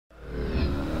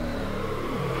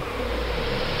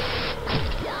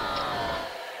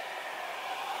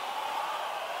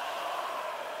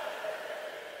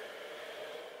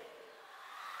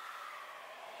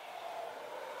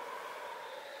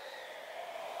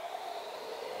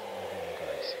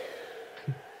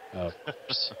Of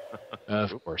course.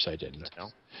 Of course I didn't.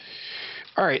 Hell?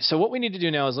 All right, so what we need to do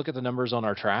now is look at the numbers on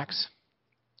our tracks,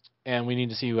 and we need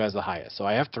to see who has the highest. So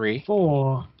I have 3.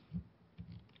 4.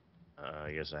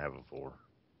 I guess I have a 4.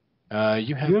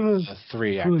 You have You have a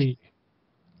 3, actually.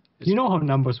 You know how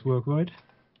numbers work, right?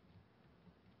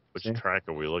 Which See? track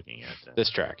are we looking at then? This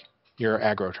track. Your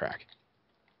aggro track.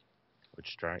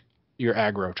 Which track? Your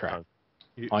aggro track.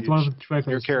 On One of the track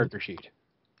your lists. character sheet.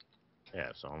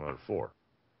 Yeah, so I'm at a 4.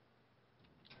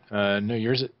 No,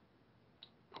 yours.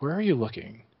 Where are you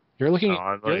looking? You're looking.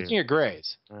 Oh, You're looking at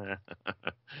Gray's. Oh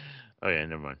yeah,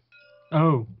 never mind.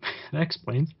 Oh, that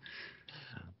explains.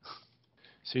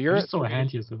 So you're I at just saw a 3. hand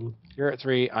here, so... You're at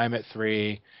 3. I'm at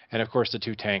 3, and of course the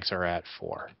 2 tanks are at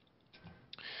 4.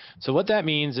 So what that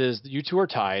means is you 2 are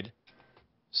tied.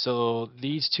 So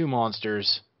these 2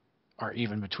 monsters are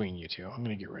even between you 2. I'm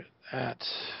going to get rid of that.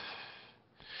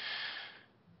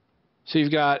 So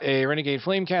you've got a Renegade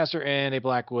Flamecaster and a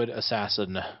Blackwood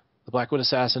Assassin. The Blackwood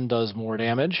Assassin does more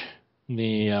damage.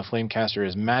 The Flamecaster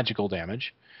is magical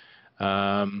damage.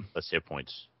 Let's hit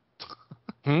points.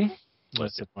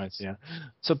 Less hit points, yeah.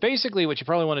 So basically what you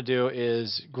probably want to do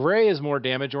is Gray is more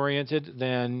damage oriented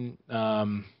than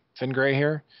Fingray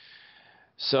here.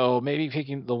 So maybe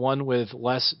picking the one with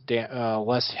less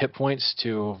hit points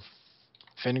to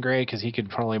Fingray, because he could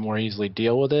probably more easily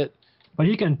deal with it. But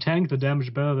he can tank the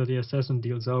damage better that the assassin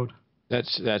deals out.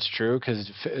 That's true, because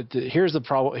here's the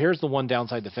problem. Here's the one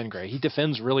downside to Fingray. He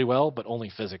defends really well, but only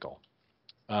physical.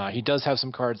 He does have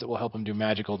some cards that will help him do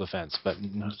magical defense, but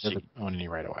doesn't own any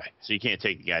right away. So you can't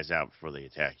take the guys out before they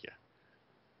attack you.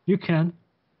 You can.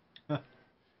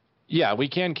 Yeah, we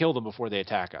can kill them before they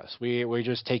attack us. We're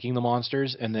just taking the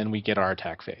monsters, and then we get our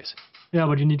attack phase. Yeah,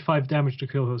 but you need 5 damage to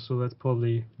kill her, so that's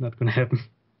probably not going to happen.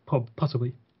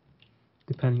 Possibly.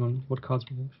 Depending on what cards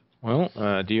we have.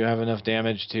 Well, do you have enough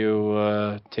damage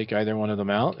to take either one of them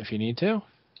out if you need to?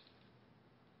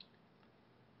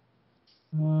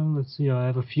 Let's see, I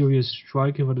have a Furious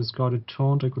Strike. If I discarded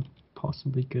Taunt, I could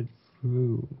possibly get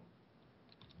through.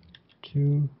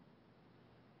 2.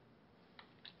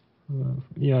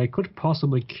 Yeah, I could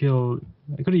possibly kill...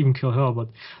 I could even kill her, but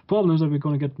the problem is that we're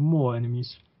going to get more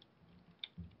enemies.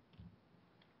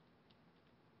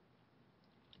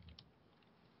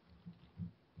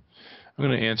 I'm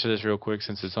going to answer this real quick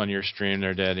since it's on your stream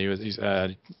there, Dad.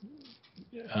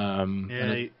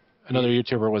 Another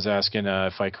YouTuber was asking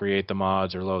if I create the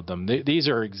mods or load them. These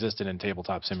are existed in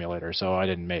Tabletop Simulator, so I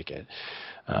didn't make it.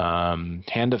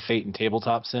 Hand of Fate and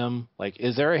Tabletop Sim. Like,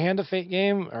 is there a Hand of Fate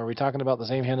game? Are we talking about the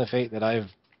same Hand of Fate that I've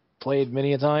played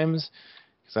many a times?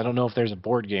 Because I don't know if there's a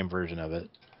board game version of it.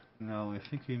 No, I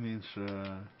think he means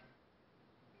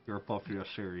your popular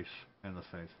series, Hand of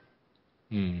Fate.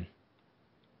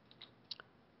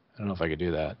 I don't know if I could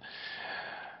do that.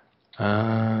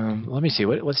 Let me see.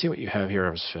 Let's see what you have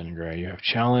here, Fingray. You have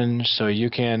challenge, so you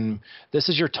can. This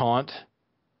is your taunt,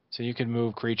 so you can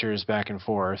move creatures back and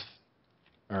forth,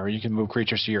 or you can move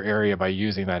creatures to your area by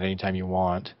using that anytime you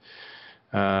want.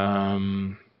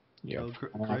 Gray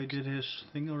did his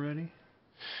thing already.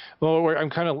 Well,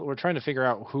 we're trying to figure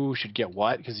out who should get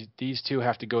what, because these 2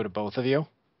 have to go to both of you.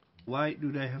 Why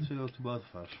do they have to go to both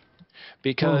of us?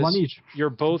 Because one each. you're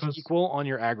both equal on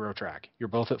your aggro track. You're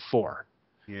both at 4.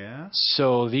 Yeah.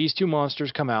 So these 2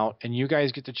 monsters come out, and you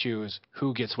guys get to choose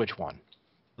who gets which one.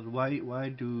 But why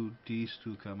do these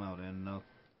 2 come out and not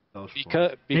those 4?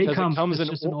 Because it comes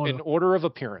in order of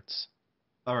appearance.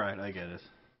 All right, I get it.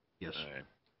 Yes. All right.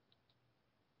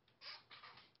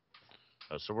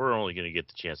 So we're only going to get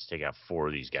the chance to take out 4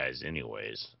 of these guys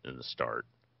anyways in the start.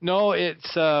 No,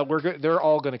 it's they're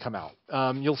all going to come out.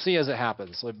 You'll see as it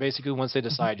happens. So basically, once they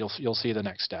decide, you'll see the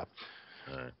next step.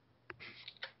 All right.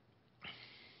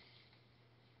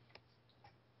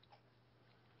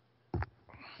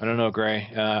 I don't know, Gray.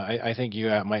 I think you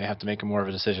might have to make more of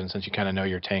a decision since you kind of know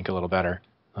your tank a little better.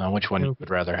 Which one you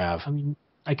would rather have? I mean,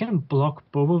 I can block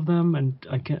both of them, and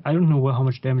I don't know how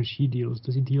much damage he deals.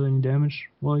 Does he deal any damage?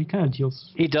 Well, he kind of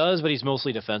deals. He does, but he's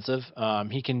mostly defensive.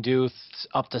 He can do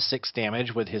up to 6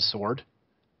 damage with his sword,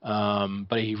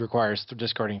 but he requires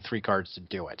discarding 3 cards to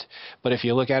do it. But if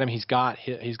you look at him, he's got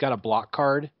a block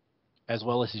card as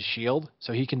well as his shield,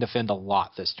 so he can defend a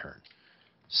lot this turn.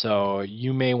 So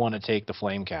you may want to take the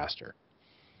Flamecaster.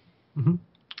 Mm-hmm.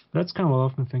 That's kind of what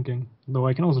I've been thinking. Though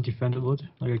I can also defend it a lot.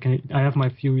 Like I have my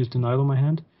Furious Denial on my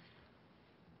hand.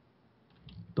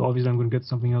 Though obviously I'm going to get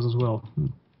something else as well.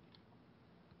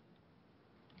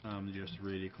 I'm just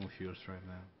really confused right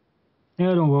now.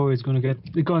 Yeah, don't worry. It's going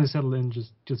to settle in.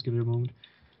 Just give it a moment.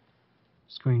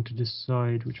 Just going to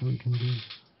decide which one we can do.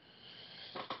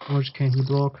 How much can he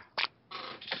block?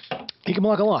 He can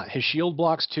block a lot. His shield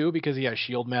blocks 2 because he has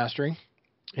shield mastery.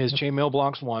 His chainmail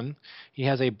blocks 1. He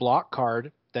has a block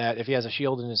card that if he has a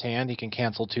shield in his hand, he can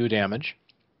cancel 2 damage.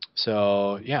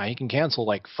 So, yeah, he can cancel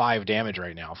like 5 damage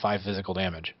right now, 5 physical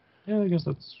damage. Yeah, I guess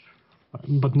that's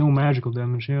fine. But no magical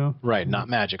damage, yeah. Right, not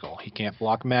magical. He can't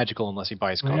block magical unless he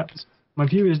buys cards. Yeah. My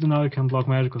view is that now I can block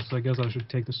magical, so I guess I should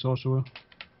take the sorcerer.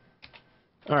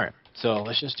 All right, so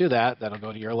let's just do that. That'll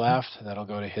go to your left. That'll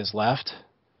go to his left.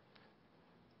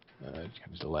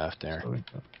 Comes to the left there. Sorry.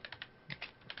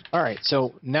 All right,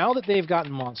 so now that they've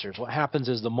gotten monsters, what happens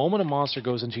is the moment a monster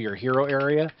goes into your hero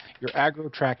area, your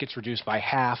aggro track gets reduced by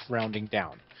half, rounding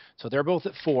down. So they're both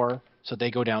at 4, so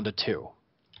they go down to 2.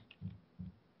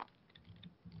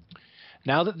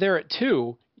 Now that they're at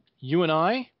 2, you and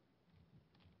I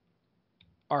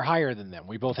are higher than them.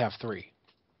 We both have 3.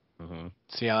 Mm-hmm.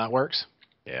 See how that works?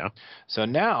 Yeah. So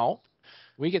now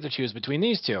we get to choose between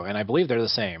these 2, and I believe they're the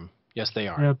same. Yes, they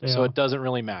are. Yep, they so are. it doesn't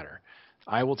really matter.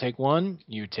 I will take one,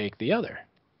 you take the other.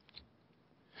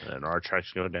 And our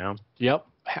tracks go down? Yep,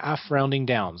 half rounding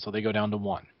down, so they go down to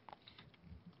 1.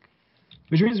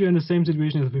 Which means we're in the same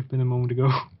situation as we've been a moment ago.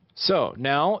 So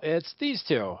now it's these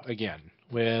 2 again,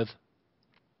 with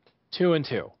 2 and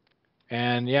 2.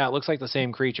 And yeah, it looks like the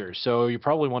same creatures, so you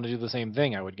probably want to do the same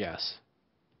thing, I would guess.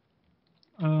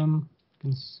 Can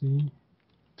see.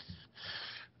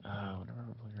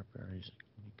 Whenever player buries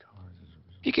any cards.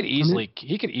 He could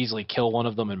easily kill one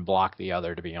of them and block the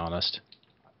other, to be honest.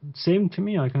 Same to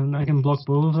me. I can block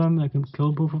both of them. I can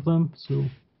kill both of them. So,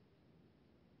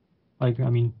 like,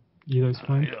 I mean, either is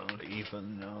fine. I don't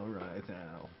even know right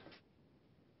now.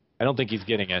 I don't think he's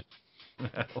getting it.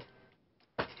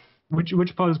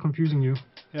 Which part is confusing you?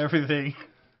 Everything.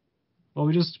 Well,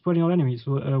 we're just putting out enemies.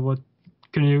 What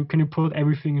can you put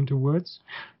everything into words?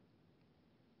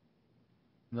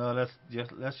 No,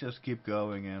 let's just keep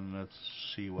going and let's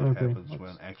see what Okay, happens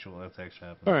when actual attacks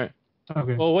happen. All right.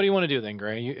 Okay. Well, what do you want to do then,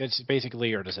 Gray? It's basically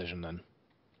your decision then.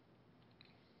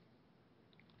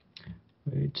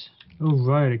 Wait. Oh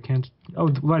right, I can't. Oh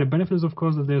right. The benefit is of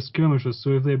course that they're skirmishers.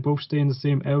 So if they both stay in the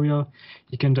same area,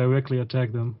 you can directly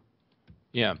attack them.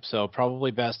 Yeah, so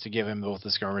probably best to give him both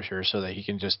the skirmishers so that he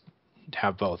can just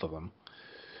have both of them.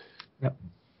 Yep.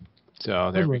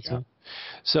 So there we That's go. right,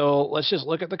 So let's just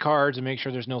look at the cards and make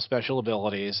sure there's no special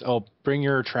abilities. Oh, bring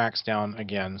your tracks down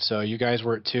again. So you guys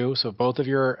were at 2, so both of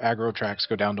your aggro tracks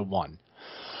go down to 1.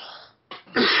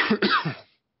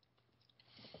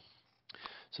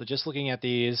 So just looking at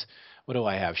these, what do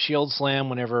I have? Shield Slam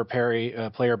whenever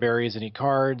a player buries any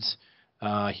cards.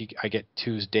 I get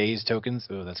 2 daze tokens.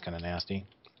 Oh, that's kind of nasty.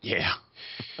 Yeah.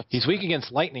 He's weak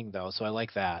against lightning, though, so I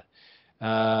like that.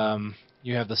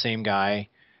 You have the same guy.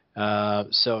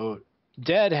 So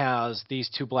Dead has these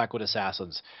 2 Blackwood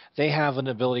Assassins. They have an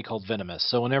ability called Venomous.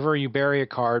 So whenever you bury a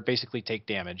card, basically take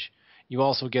damage. You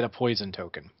also get a poison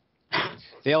token.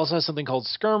 They also have something called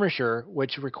Skirmisher,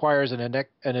 which requires an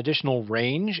additional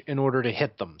range in order to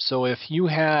hit them. So if you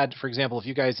had, for example, if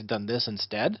you guys had done this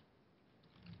instead,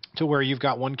 to where you've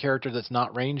got one character that's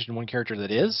not ranged and one character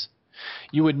that is,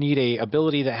 you would need a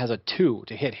ability that has a 2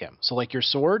 to hit him. So like your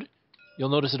sword, you'll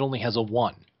notice it only has a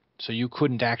 1. So you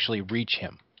couldn't actually reach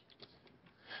him.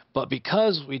 But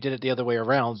because we did it the other way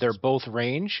around, they're both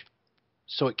range,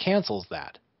 so it cancels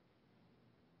that.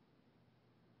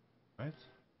 Right?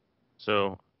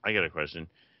 So I got a question.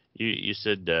 You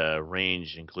said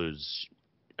range includes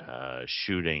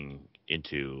shooting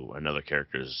into another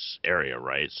character's area,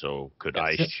 right? So could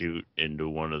I shoot into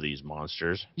one of these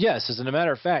monsters? Yes, as a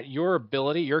matter of fact, your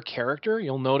ability, your character,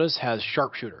 you'll notice has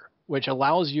sharpshooter, which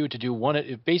allows you to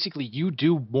do basically you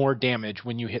do more damage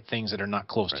when you hit things that are not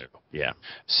close to you. Yeah.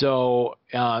 So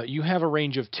you have a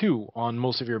range of 2 on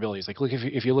most of your abilities. Like look,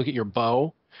 if you look at your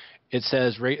bow, it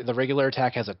says the regular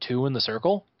attack has a 2 in the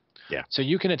circle. Yeah. So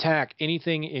you can attack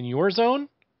anything in your zone,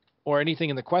 or anything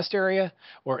in the quest area,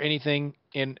 or anything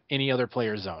in any other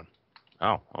player's zone.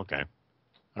 Oh, okay.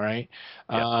 All right.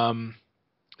 Yeah.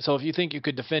 So if you think you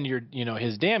could defend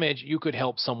his damage, you could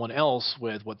help someone else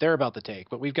with what they're about to take.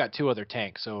 But we've got 2 other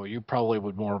tanks, so you probably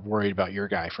would more worried about your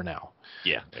guy for now.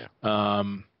 Yeah.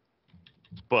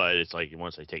 But it's like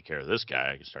once I take care of this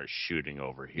guy, I can start shooting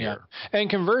over here. Yeah. And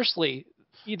conversely,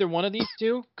 either one of these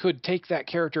 2 could take that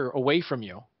character away from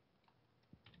you,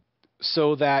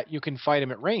 so that you can fight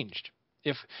him at ranged.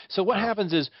 What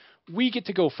happens is we get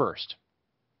to go first,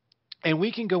 and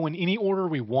we can go in any order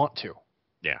we want to.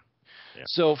 Yeah.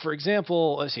 So, for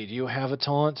example, let's see. Do you have a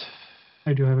taunt?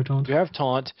 I do have a taunt. You have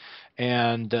taunt,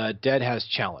 and Dead has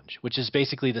challenge, which is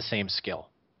basically the same skill.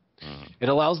 Mm-hmm. It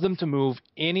allows them to move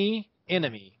any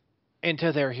enemy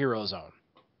into their hero zone.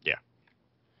 Yeah.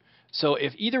 So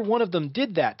if either one of them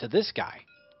did that to this guy,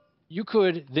 you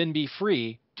could then be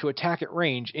free to attack at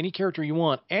range any character you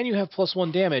want, and you have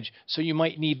 +1 damage, so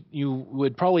you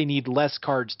would probably need less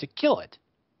cards to kill it.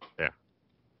 Yeah.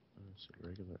 It's a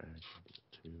regular action.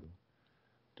 2.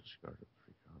 Discard a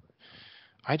free combat card.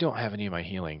 I don't have any of my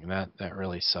healing. That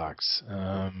really sucks.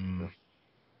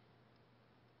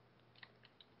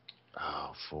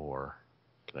 4.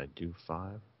 Can I do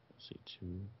 5? Let's see. 2,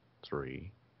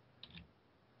 3,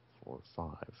 4,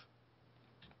 5.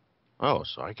 Oh,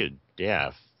 so I could, yeah,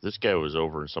 if this guy was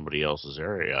over in somebody else's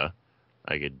area,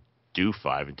 I could do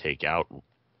 5 and take out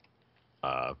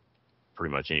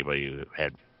pretty much anybody who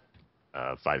had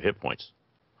 5 hit points.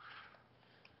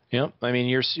 Yep. I mean,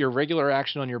 your regular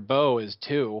action on your bow is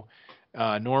 2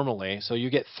 normally, so you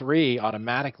get 3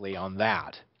 automatically on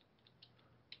that.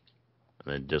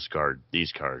 And then discard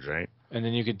these cards, right? And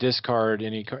then you could discard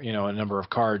a number of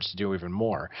cards to do even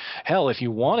more. Hell, if you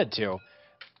wanted to,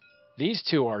 these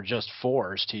 2 are just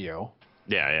 4s to you.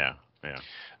 Yeah.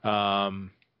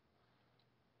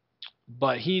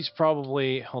 But he's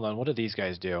probably... Hold on, what do these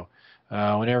guys do?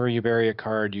 Whenever you bury a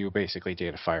card, you basically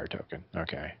get a fire token.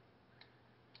 Okay.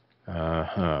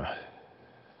 Uh-huh.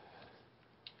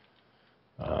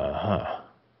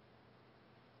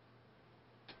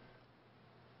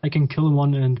 I can kill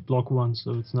one and block one,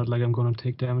 so it's not like I'm going to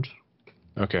take damage.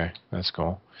 Okay, that's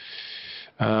cool.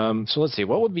 So let's see.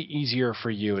 What would be easier for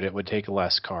you that would take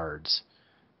less cards?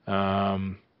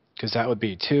 Because that would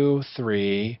be 2,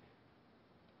 3,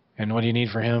 and what do you need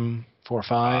for him? 4,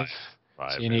 5.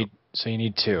 5. So you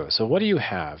need 2. So what do you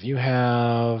have? You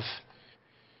have.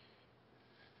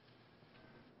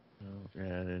 Yeah,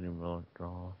 I didn't even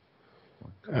draw.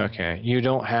 Okay, you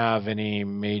don't have any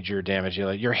major damage.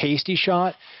 Your hasty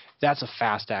shot, that's a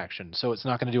fast action, so it's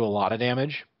not going to do a lot of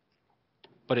damage,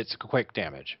 but it's quick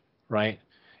damage, right?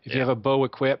 If you have a bow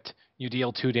equipped, you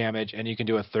deal 2 damage, and you can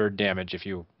do a 3rd damage if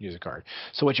you use a card.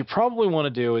 So what you probably want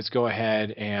to do is go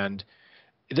ahead and...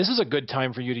 This is a good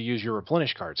time for you to use your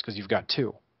replenish cards, because you've got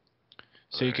 2.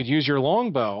 So you could use your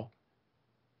longbow,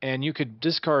 and you could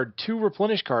discard 2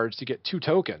 replenish cards to get 2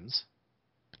 tokens.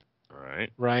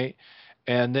 Right?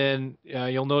 And then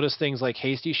you'll notice things like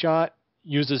hasty shot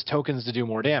uses tokens to do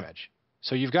more damage.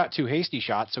 So you've got 2 hasty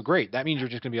shots, so great. That means you're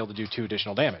just going to be able to do 2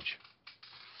 additional damage.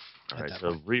 All right,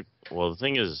 so the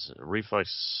thing is,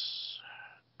 reflex,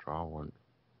 draw 1.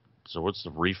 So what's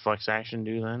the reflex action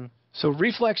do then? So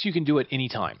reflex you can do at any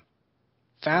time.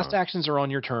 Fast actions are on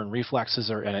your turn.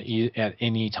 Reflexes are at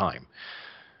any time.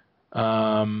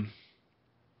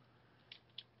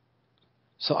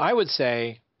 So I would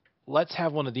say, let's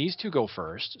have one of these 2 go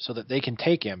first so that they can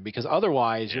take him, because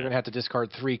otherwise you're going to have to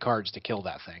discard 3 cards to kill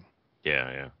that thing.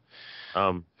 Yeah.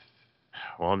 Well,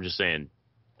 I'm just saying,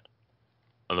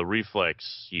 on the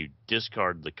reflex, you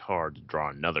discard the card to draw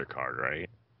another card, right?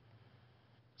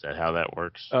 Is that how that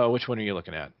works? Which one are you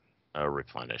looking at?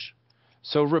 Replenish.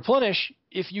 So replenish,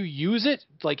 if you use it,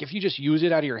 like if you just use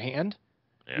it out of your hand,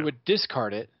 you would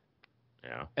discard it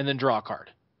and then draw a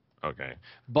card. Okay.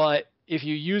 But if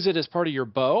you use it as part of your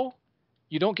bow,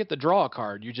 you don't get the draw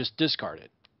card, you just discard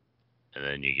it. And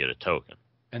then you get a token.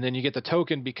 And then you get the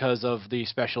token because of the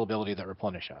special ability that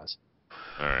Replenish has.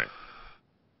 All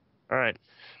right.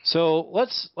 So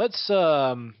let's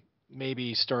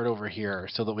maybe start over here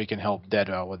so that we can help Dead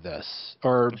out with this.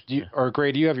 Or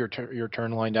Gray, do you have your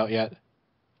turn lined out yet?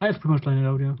 I have pretty much lined it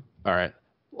out, yeah. All right.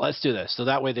 Let's do this so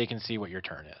that way they can see what your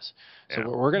turn is. So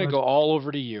we're going to go all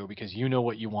over to you because you know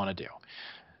what you want to do.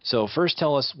 So first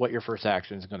tell us what your first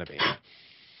action is going to be.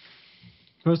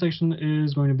 First action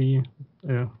is going to be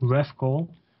Wrath Call.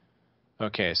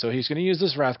 Okay, so he's going to use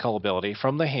this Wrath Call ability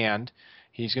from the hand.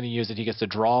 He's going to use it. He gets to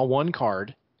draw 1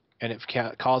 card, and it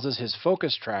causes his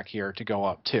focus track here to go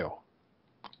up 2.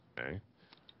 Okay.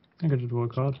 I got to draw a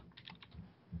card.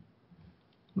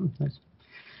 Nice.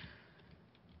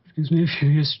 Gives me a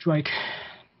Furious Strike.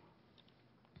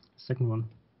 Second one.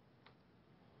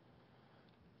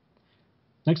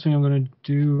 Next thing I'm going to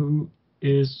do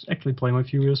is actually play my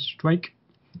Furious Strike.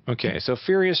 Okay, so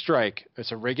Furious Strike,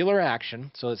 it's a regular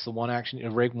action, so it's the one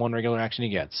regular action he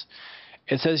gets.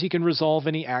 It says he can resolve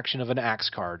any action of an axe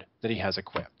card that he has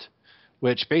equipped,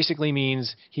 which basically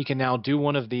means he can now do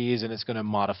one of these and it's going to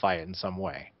modify it in some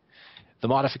way. The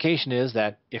modification is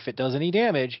that if it does any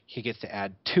damage, he gets to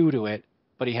add 2 to it,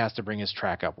 but he has to bring his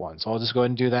track up 1. So I'll just go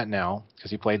ahead and do that now because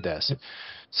he played this.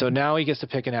 So now he gets to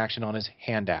pick an action on his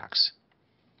hand axe.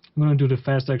 I'm going to do the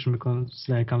fast action because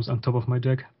then it comes on top of my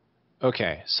deck.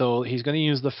 Okay, so he's going to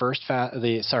use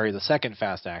the second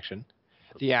fast action.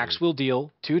 The axe will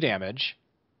deal 2 damage.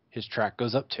 His track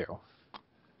goes up 2.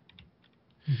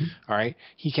 Mm-hmm. All right.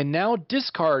 He can now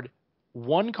discard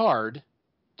one card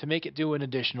to make it do an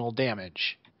additional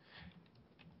damage.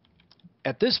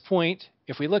 At this point,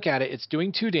 if we look at it, it's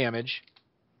doing 2 damage.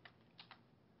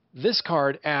 This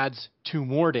card adds 2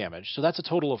 more damage, so that's a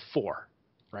total of 4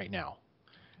 right now.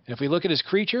 And if we look at his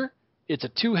creature, it's a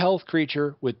 2 health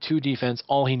creature with 2 defense.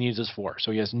 All he needs is 4,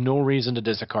 so he has no reason to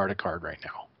discard a card right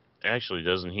now. Actually,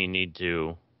 doesn't he need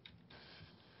to?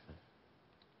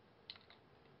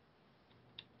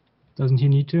 Doesn't he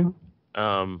need to?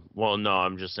 Well, no,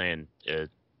 I'm just saying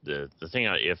the thing.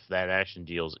 If that action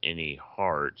deals any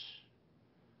heart,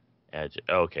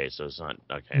 okay, so it's not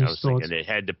okay. I was thinking it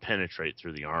had to penetrate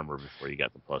through the armor before you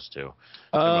got the +2.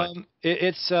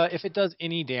 If it does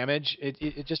any damage,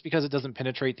 it just because it doesn't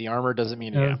penetrate the armor doesn't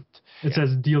mean it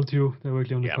says deal 2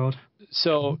 directly on the card.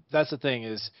 So that's the thing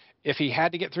is, if he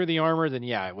had to get through the armor, then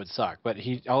yeah, it would suck. But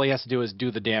all he has to do is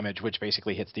do the damage, which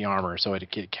basically hits the armor, so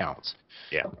it counts.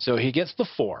 Yeah. So he gets the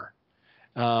 4.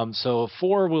 So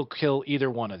 4 will kill either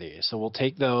one of these. So we'll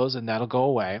take those, and that'll go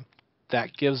away.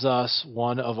 That gives us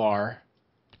one of our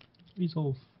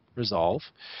resolve.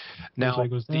 Now,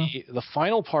 the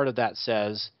final part of that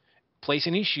says, place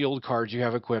any shield cards you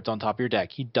have equipped on top of your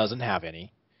deck. He doesn't have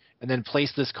any. And then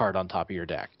place this card on top of your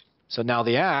deck. So now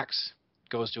the axe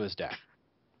goes to his deck.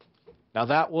 Now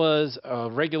that was a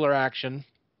regular action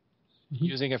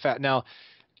using a Now,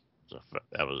 so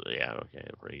that was okay,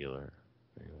 regular.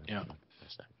 Yeah.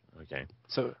 Okay.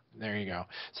 So there you go.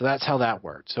 So that's how that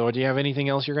worked. So do you have anything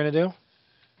else you're going to do?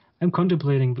 I'm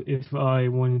contemplating if I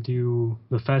want to do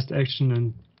the fast action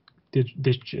and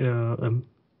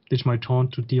ditch my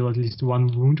taunt to deal at least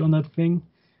 1 wound on that thing.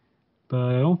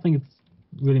 But I don't think it's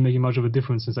really making much of a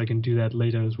difference since I can do that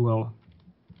later as well.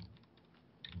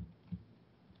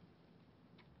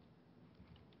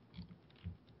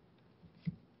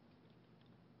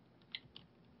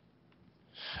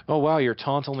 Oh, wow, your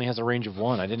taunt only has a range of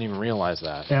 1. I didn't even realize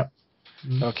that. Yeah.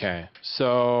 Okay,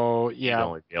 so, yeah. You'd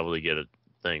only be able to get a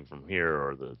thing from here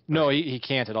or the... No, he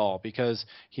can't at all because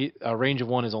a range of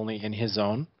 1 is only in his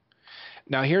zone.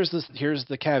 Now, here's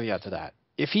the caveat to that.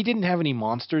 If he didn't have any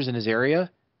monsters in his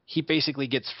area, he basically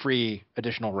gets free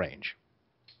additional range.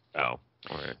 Oh,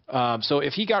 all right. So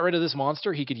if he got rid of this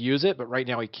monster, he could use it, but right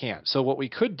now he can't. So what we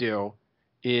could do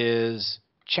is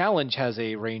Challenge has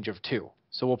a range of 2.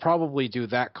 So we'll probably do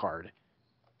that card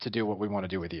to do what we want to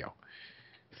do with you.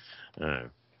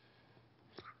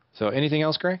 So anything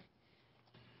else, Gray?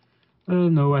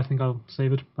 No, I think I'll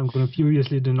save it. I'm going to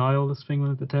furiously denial this thing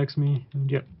when it attacks me. And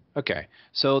yeah. Okay,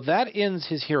 so that ends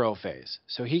his hero phase.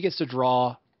 So he gets to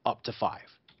draw up to 5.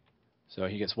 So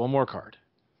he gets 1 more card.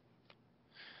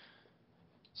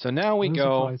 So now we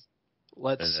go. And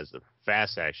as a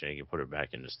fast action, you can put it back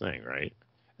in this thing, right?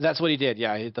 That's what he did,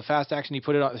 yeah. The fast action, he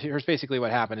put it on. Here's basically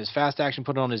what happened. His fast action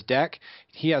put it on his deck.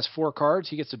 He has 4 cards.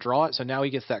 He gets to draw it, so now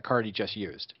he gets that card he just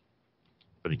used.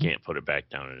 But he can't put it back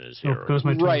down in his hero.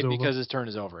 Right, because his turn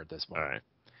is over at this point.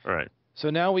 All right. So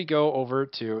now we go over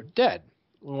to Dead.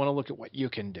 We want to look at what you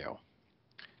can do.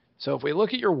 So if we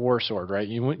look at your War Sword, right,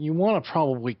 you want to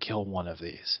probably kill one of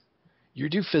these. You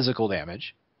do physical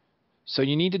damage. So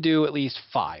you need to do at least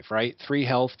 5, right? 3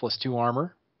 health plus 2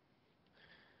 armor.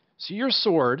 So your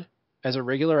sword, as a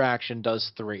regular action,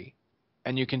 does 3.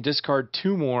 And you can discard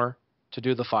 2 more to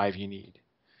do the 5 you need.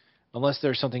 Unless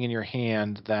there's something in your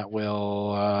hand that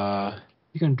will...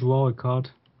 You can draw a card.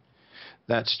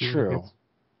 That's true.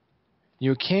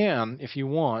 You can, if you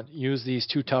want, use these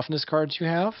 2 toughness cards you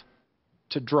have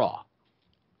to draw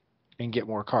and get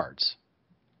more cards.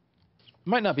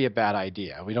 Might not be a bad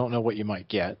idea. We don't know what you might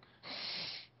get.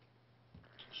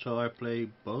 So I play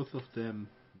both of them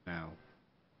now.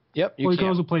 Yep, you can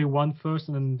also play 1 first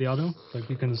and then the other. Like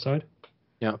you can decide.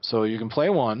 Yeah, so you can play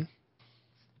 1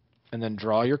 and then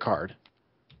draw your card.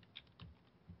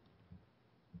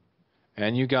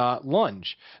 And you got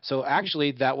Lunge. So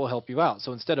actually, that will help you out.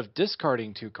 So instead of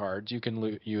discarding 2 cards, you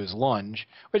can use Lunge,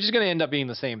 which is going to end up being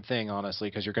the same thing, honestly,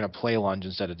 because you're going to play Lunge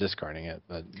instead of discarding it.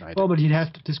 But but he'd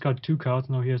have to discard 2 cards.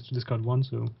 Now he has to discard 1.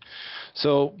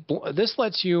 So this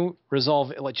lets you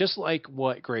resolve, just like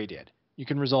what Gray did. You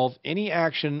can resolve any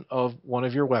action of one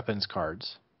of your weapons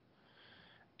cards,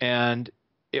 and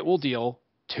it will deal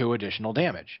 2 additional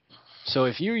damage. So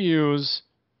if you use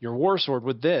your War Sword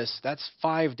with this, that's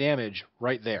 5 damage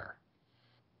right there.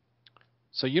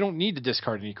 So you don't need to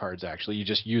discard any cards, actually. You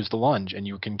just use the Lunge, and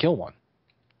you can kill one.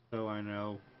 So I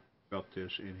now got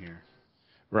this in here.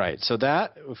 Right. So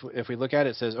that, if we look at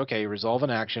it, it says, okay, resolve an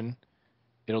action.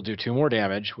 It'll do 2 more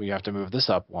damage. We have to move this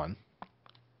up 1.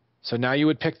 So now you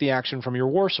would pick the action from your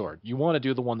War Sword. You want to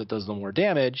do the one that does the more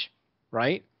damage,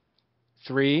 right?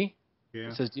 3. Yeah.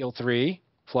 It says deal 3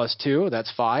 plus 2.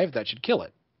 That's 5. That should kill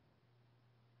it.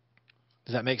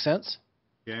 Does that make sense?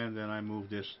 Yeah, and then I move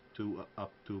this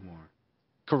up 2 more.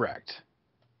 Correct.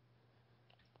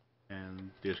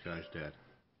 And this guy's dead.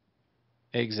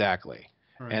 Exactly.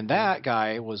 Alright, And cool. that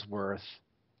guy was worth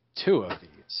 2 of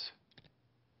these.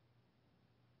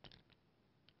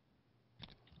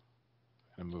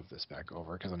 I'm going to move this back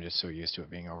over because I'm just so used to it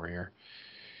being over here.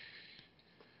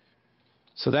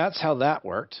 So that's how that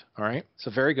worked. All right. So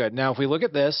very good. Now, if we look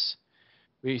at this,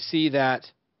 we see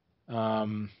that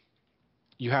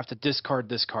you have to discard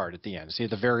this card at the end. See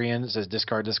at the very end, it says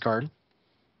discard this card.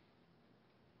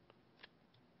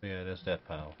 Yeah, that's that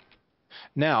pile.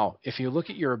 Now, if you look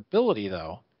at your ability,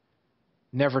 though,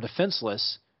 Never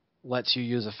Defenseless lets you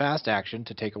use a fast action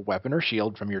to take a weapon or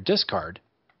shield from your discard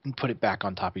and put it back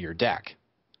on top of your deck.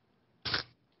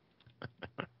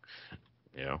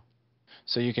 Yeah.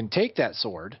 So you can take that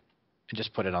sword and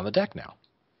just put it on the deck now.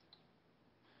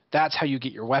 That's how you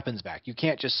get your weapons back. You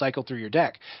can't just cycle through your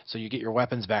deck, so you get your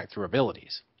weapons back through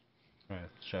abilities. Right,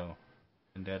 so,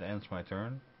 and that ends my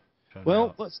turn. So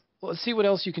Well, now, let's see what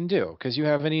else you can do, because you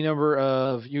have any number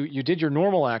of... You did your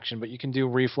normal action, but you can do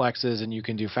reflexes and you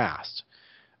can do fast.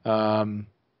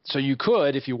 So you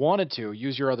could, if you wanted to,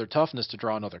 use your other toughness to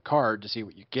draw another card to see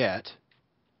what you get.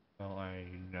 well, I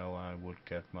know I would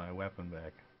get my weapon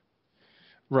back.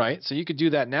 Right, so you could do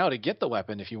that now to get the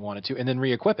weapon if you wanted to, and then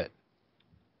re-equip it.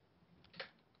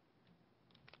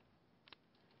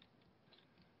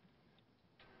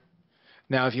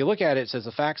 Now, if you look at it, it says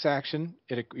a fax action.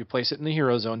 You place it in the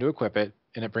hero zone to equip it,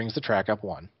 and it brings the track up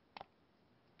 1.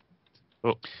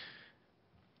 Oh.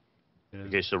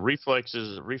 Okay, so reflex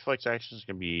actions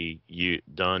can be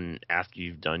done after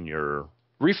you've done your...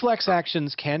 Reflex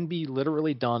actions can be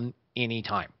literally done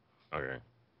anytime.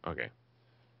 Okay.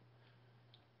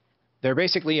 They're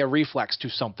basically a reflex to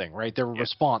something, right? They're a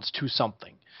response to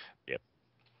something. Yep.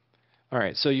 All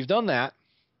right, so you've done that.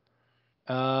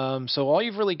 So all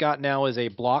you've really got now is a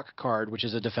block card, which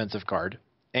is a defensive card,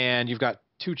 and you've got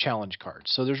 2 challenge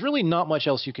cards. So there's really not much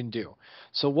else you can do.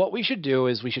 So what we should do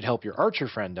is we should help your archer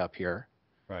friend up here.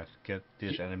 Right, get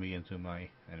this enemy into my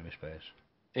enemy space.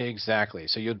 Exactly.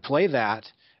 So you'd play that,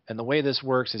 and the way this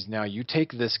works is now you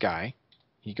take this guy,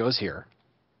 he goes here,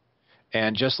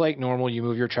 and just like normal, you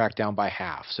move your track down by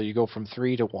half. So you go from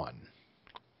 3 to 1.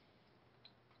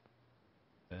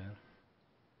 There.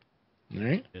 All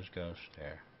right. This goes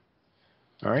there.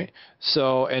 All right.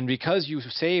 So, and because you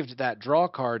saved that draw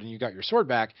card and you got your sword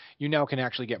back, you now can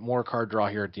actually get more card draw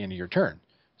here at the end of your turn.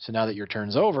 So now that your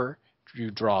turn's over, you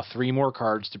draw 3 more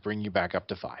cards to bring you back up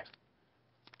to 5.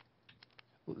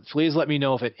 Please let me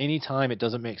know if at any time it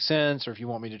doesn't make sense or if you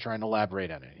want me to try and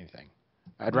elaborate on anything.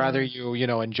 I'd rather you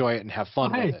enjoy it and have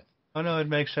fun with it. Oh no, it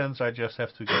makes sense. I just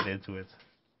have to get into it.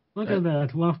 Look at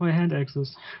that, one of my hand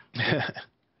axes.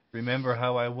 Remember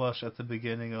how I was at the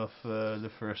beginning of the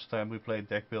first time we played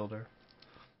Deck Builder?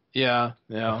 Yeah.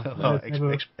 Well,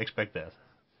 expect that.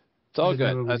 It's all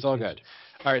good. That's all good.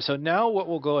 All right, so now what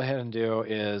we'll go ahead and do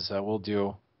is we'll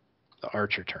do the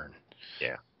archer turn.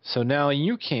 Yeah. So now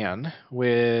you can,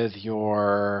 with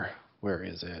your... Where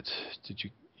is it?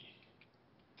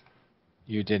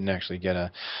 You didn't actually get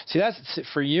a... See, that's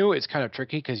for you, it's kind of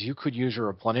tricky because you could use your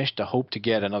replenish to hope to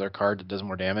get another card that does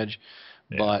more damage.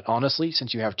 Yeah. But honestly,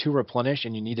 since you have 2 replenish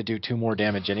and you need to do 2 more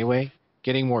damage anyway,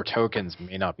 getting more tokens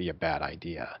may not be a bad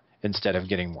idea instead of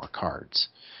getting more cards.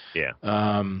 Yeah.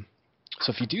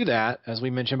 So if you do that, as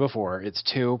we mentioned before, it's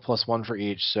 2 plus 1 for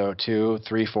each. So 2,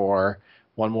 3, 4,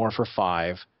 1 more for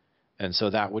 5. And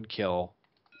so that would kill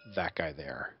that guy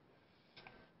there.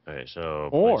 Okay, so...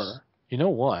 Or, you know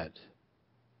what?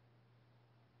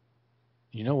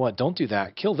 Don't do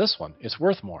that. Kill this one. It's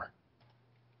worth more.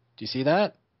 Do you see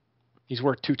that? He's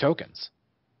worth 2 tokens.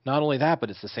 Not only that, but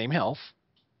it's the same health.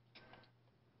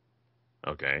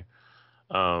 Okay.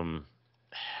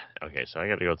 Okay, so I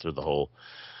got to go through the whole...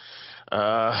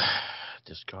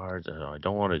 discard. I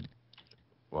don't want to...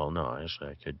 Well, no, actually,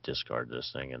 I could discard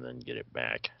this thing and then get it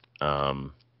back.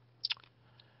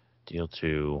 Deal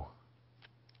 2.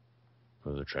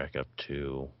 Move the track up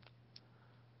to...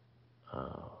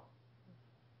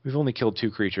 We've only killed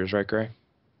 2 creatures, right, Gray?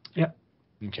 Yeah.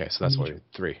 Okay, so that's why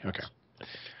 3. Okay.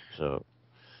 So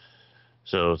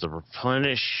the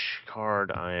replenish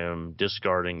card, I am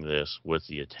discarding this with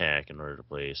the attack in order to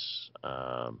place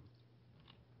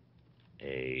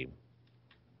a...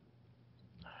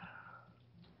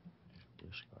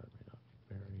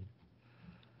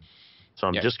 So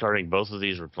I'm discarding both of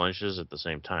these replenishes at the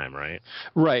same time, right?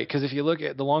 Right, because if you look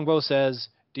at the longbow says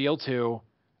deal 2,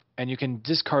 and you can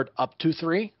discard up to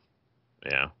 3.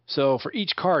 Yeah. So for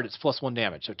each card, it's plus 1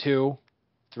 damage. So 2,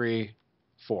 3,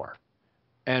 4.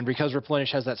 And because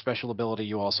replenish has that special ability,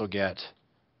 you also get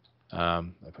I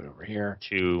put it over here.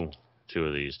 Two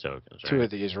of these tokens, right? 2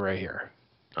 of these right here.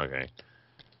 Okay.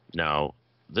 Now,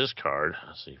 this card,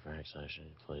 let's see, for X action,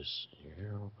 place your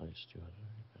hero, place 200,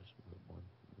 move 1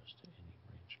 this to any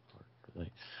range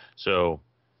card. So,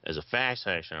 as a fast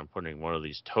action, I'm putting one of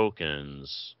these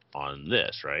tokens on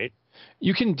this, right?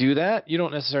 You can do that. You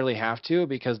don't necessarily have to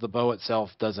because the bow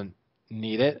itself doesn't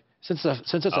need it. Since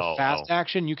it's a fast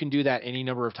action, you can do that any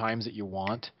number of times that you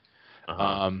want.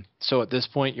 So at this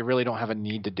point, you really don't have a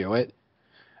need to do it.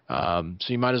 So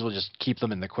you might as well just keep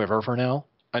them in the quiver for now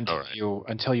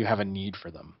until you have a need for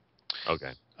them.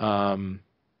 Okay.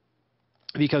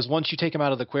 Because once you take them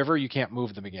out of the quiver, you can't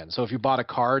move them again. So if you bought a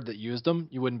card that used them,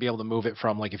 you wouldn't be able to move it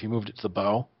from, like if you moved it to the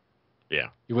bow. Yeah.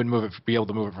 You wouldn't be able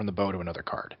to move it from the bow to another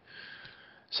card.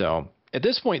 So at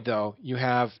this point, though, you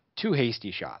have 2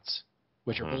 hasty shots,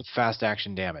 which are both fast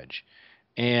action damage.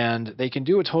 And they can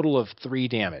do a total of 3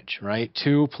 damage, right?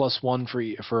 2 plus 1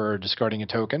 for discarding a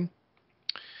token.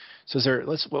 So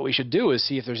what we should do is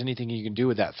see if there's anything you can do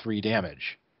with that 3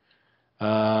 damage.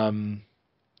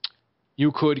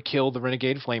 You could kill the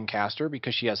Renegade Flamecaster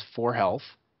because she has 4 health.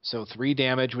 So 3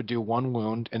 damage would do 1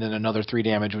 wound, and then another 3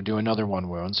 damage would do another 1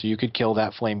 wound. So you could kill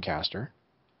that Flamecaster.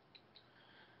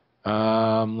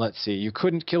 Let's see. You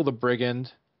couldn't kill the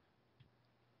Brigand.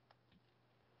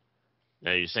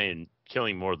 Now you're saying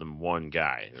killing more than one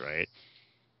guy,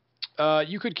 right?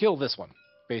 You could kill this one,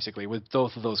 basically, with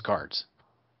both of those cards.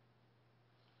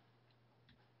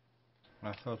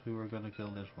 I thought we were going to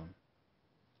kill this one.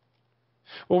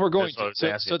 Well, we're going to.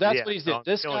 So that's what he's did.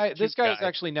 This guy is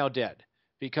actually now dead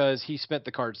because he spent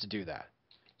the cards to do that.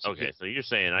 So so you're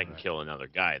saying I can kill another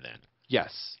guy then?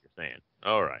 Yes. You're saying.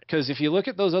 All right. Because if you look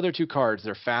at those other 2 cards,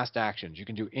 they're fast actions. You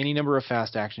can do any number of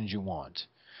fast actions you want.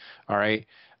 All right.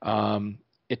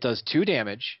 It does 2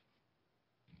 damage.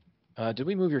 Did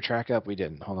we move your track up? We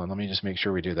didn't. Hold on. Let me just make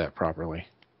sure we do that properly.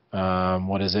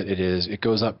 What is it? It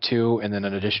goes up 2 and then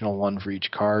an additional 1 for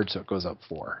each card, so it goes up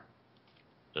 4.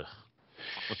 Ugh.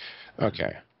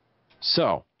 Okay.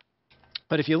 So,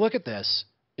 but if you look at this,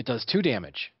 it does 2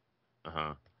 damage.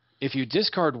 If you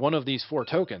discard one of these 4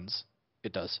 tokens,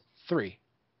 it does 3.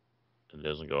 It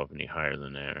doesn't go up any higher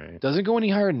than that, right? Doesn't go any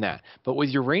higher than that. But with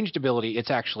your ranged ability,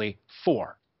 it's actually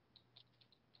 4.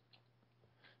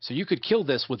 So you could kill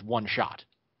this with 1 shot.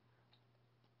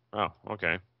 Oh,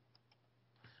 okay.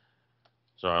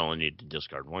 So I only need to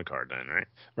discard 1 card then, right?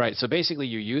 Right. So basically,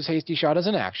 you use Hasty Shot as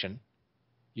an action.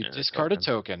 You discard a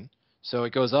token. So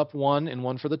it goes up 1 and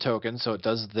 1 for the token. So it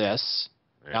does this.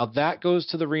 Yeah. Now that goes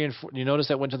to the you notice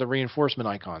that went to the reinforcement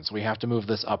icon. So we have to move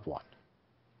this up 1.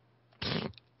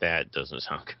 That doesn't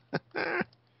sound good.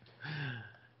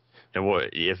 And what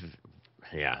if?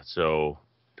 Yeah. So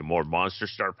do more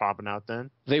monsters start popping out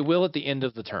then? They will at the end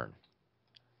of the turn.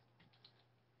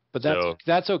 But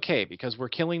that's okay because we're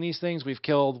killing these things. We've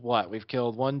killed what? We've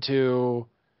killed 1, 2.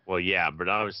 Well, yeah, but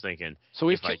I was thinking. So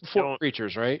we've killed 4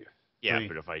 creatures, right? Yeah, 3.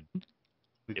 but if I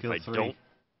 3. don't.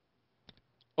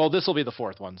 Oh, this will be the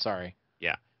 4th one. Sorry.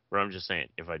 Yeah, but I'm just saying,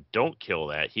 if I don't kill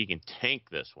that, he can tank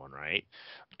this one, right?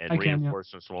 And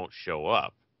reinforcements won't show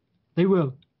up. They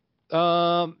will.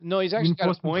 No, he's actually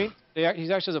got a point. He's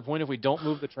actually has a point. If we don't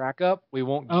move the track up, we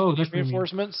won't get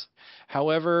reinforcements.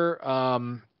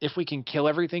 However, if we can kill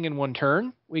everything in 1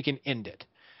 turn, we can end it.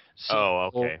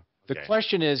 So okay. The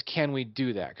question is, can we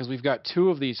do that? Because we've got 2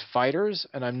 of these fighters,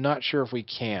 and I'm not sure if we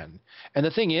can. And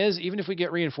the thing is, even if we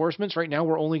get reinforcements, right now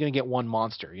we're only going to get 1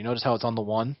 monster. You notice how it's on the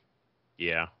 1?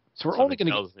 Yeah. So we're only going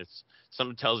to get...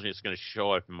 Something tells me it's going to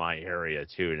show up in my area,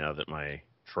 too, now that my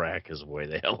track is way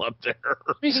the hell up there.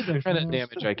 Here's the kind of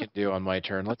damage I can do on my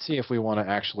turn. Let's see if we want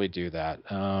to actually do that.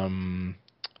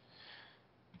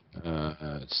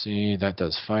 Let's see. That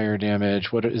does fire damage.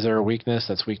 Is there a weakness?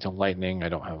 That's weak to lightning. I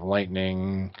don't have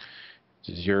lightning.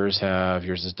 Does yours have?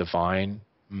 Yours is divine.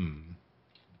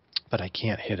 But I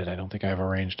can't hit it. I don't think I have a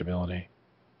ranged ability.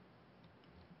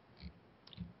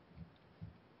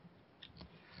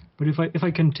 But if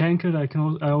I can tank it,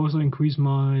 I also increase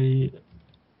my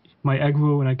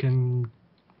aggro and I can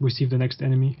receive the next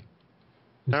enemy.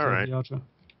 All right.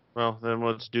 Well, then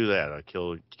let's do that. I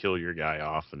kill your guy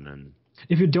off, and then.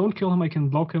 If you don't kill him, I can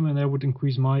block him, and that would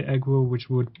increase my aggro, which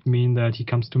would mean that he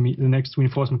comes to me. The next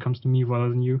reinforcement comes to me rather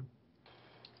than you.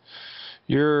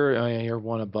 You're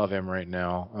 1 above him right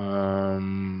now.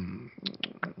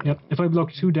 Yep. If I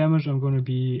block 2 damage, I'm going to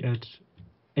be at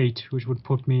 8, which would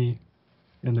put me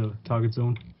in the target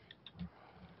zone.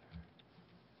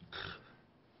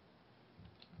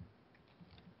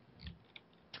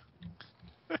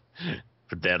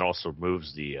 But that also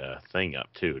moves the thing up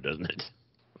too, doesn't it?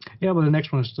 Yeah, but the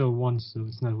next one is still 1, so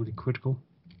it's not really critical.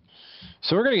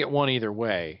 So we're going to get one either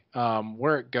way.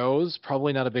 Where it goes,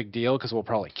 probably not a big deal because we'll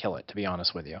probably kill it, to be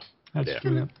honest with you. That's Yeah.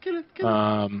 true. Kill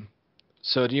it.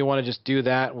 So do you want to just do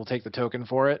that? We'll take the token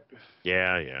for it.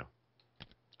 Yeah.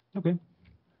 Okay.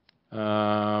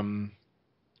 Um,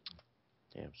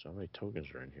 Damn, so many tokens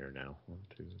are in here now. 1,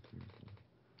 2, 3,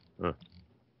 4. Huh.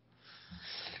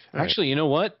 Actually, you know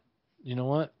what?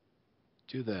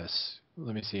 Do this.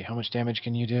 Let me see. How much damage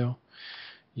can you do?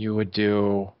 You would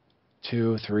do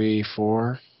 2, 3,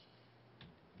 4.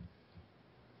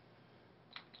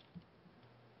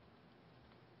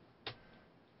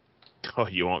 Oh,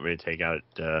 you want me to take out?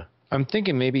 I'm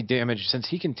thinking maybe damage, since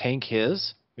he can tank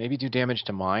his, maybe do damage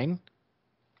to mine,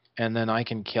 and then I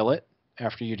can kill it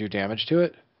after you do damage to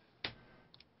it.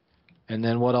 And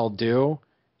then what I'll do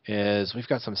is, we've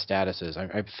got some statuses.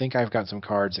 I think I've got some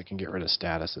cards that can get rid of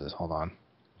statuses. Hold on.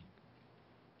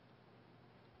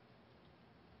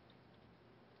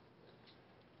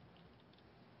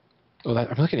 Oh,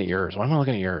 I'm looking at yours. Why am I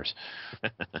looking at yours?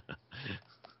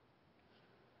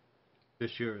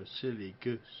 Because you're a silly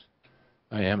goose.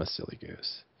 I am a silly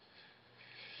goose.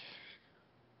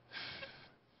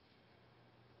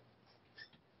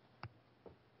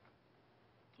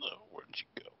 Oh, where'd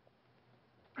you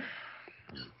go?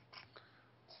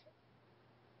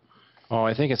 Oh,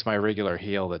 I think it's my regular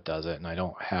heal that does it, and I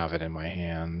don't have it in my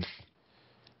hand.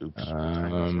 Oops.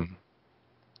 Um,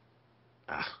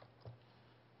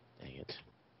 Dang it.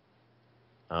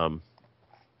 Can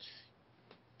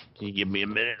you give me a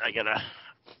minute? I gotta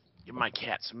give my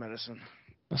cat some medicine.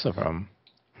 that's no problem.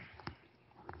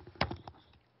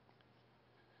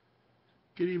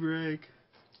 Kitty break.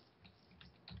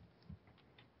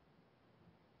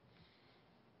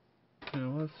 You know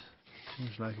what?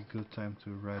 Seems like a good time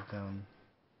to write down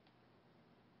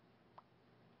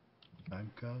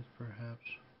time code, perhaps.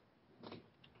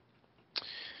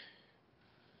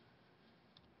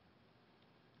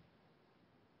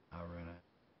 I'll run it.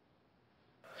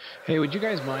 Hey, would you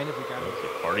guys mind if we got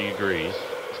Okay, party agrees.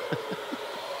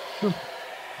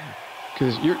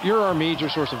 because you're our major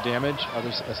source of damage,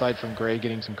 aside from Gray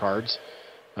getting some cards.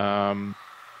 Yeah,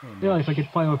 if I get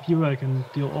 5 of you, I can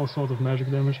deal all sorts of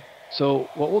magic damage. So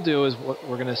what we'll do is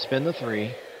we're going to spin the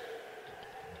 3.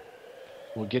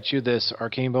 We'll get you this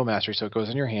Arcane Bow Mastery, so it goes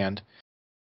in your hand.